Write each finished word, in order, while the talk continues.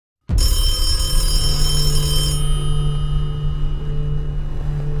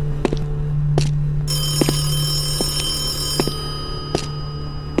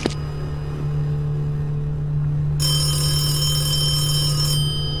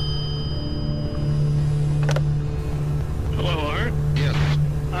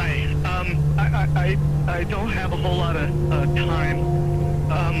I don't have a whole lot of time.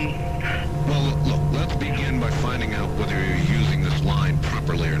 Well, look, let's begin by finding out whether you're using this line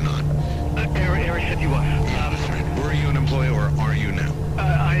properly or not. Eric said you was. Yeah, that's right. Were you an employee or are you now?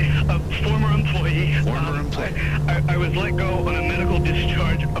 A former employee. Former employee. I was let go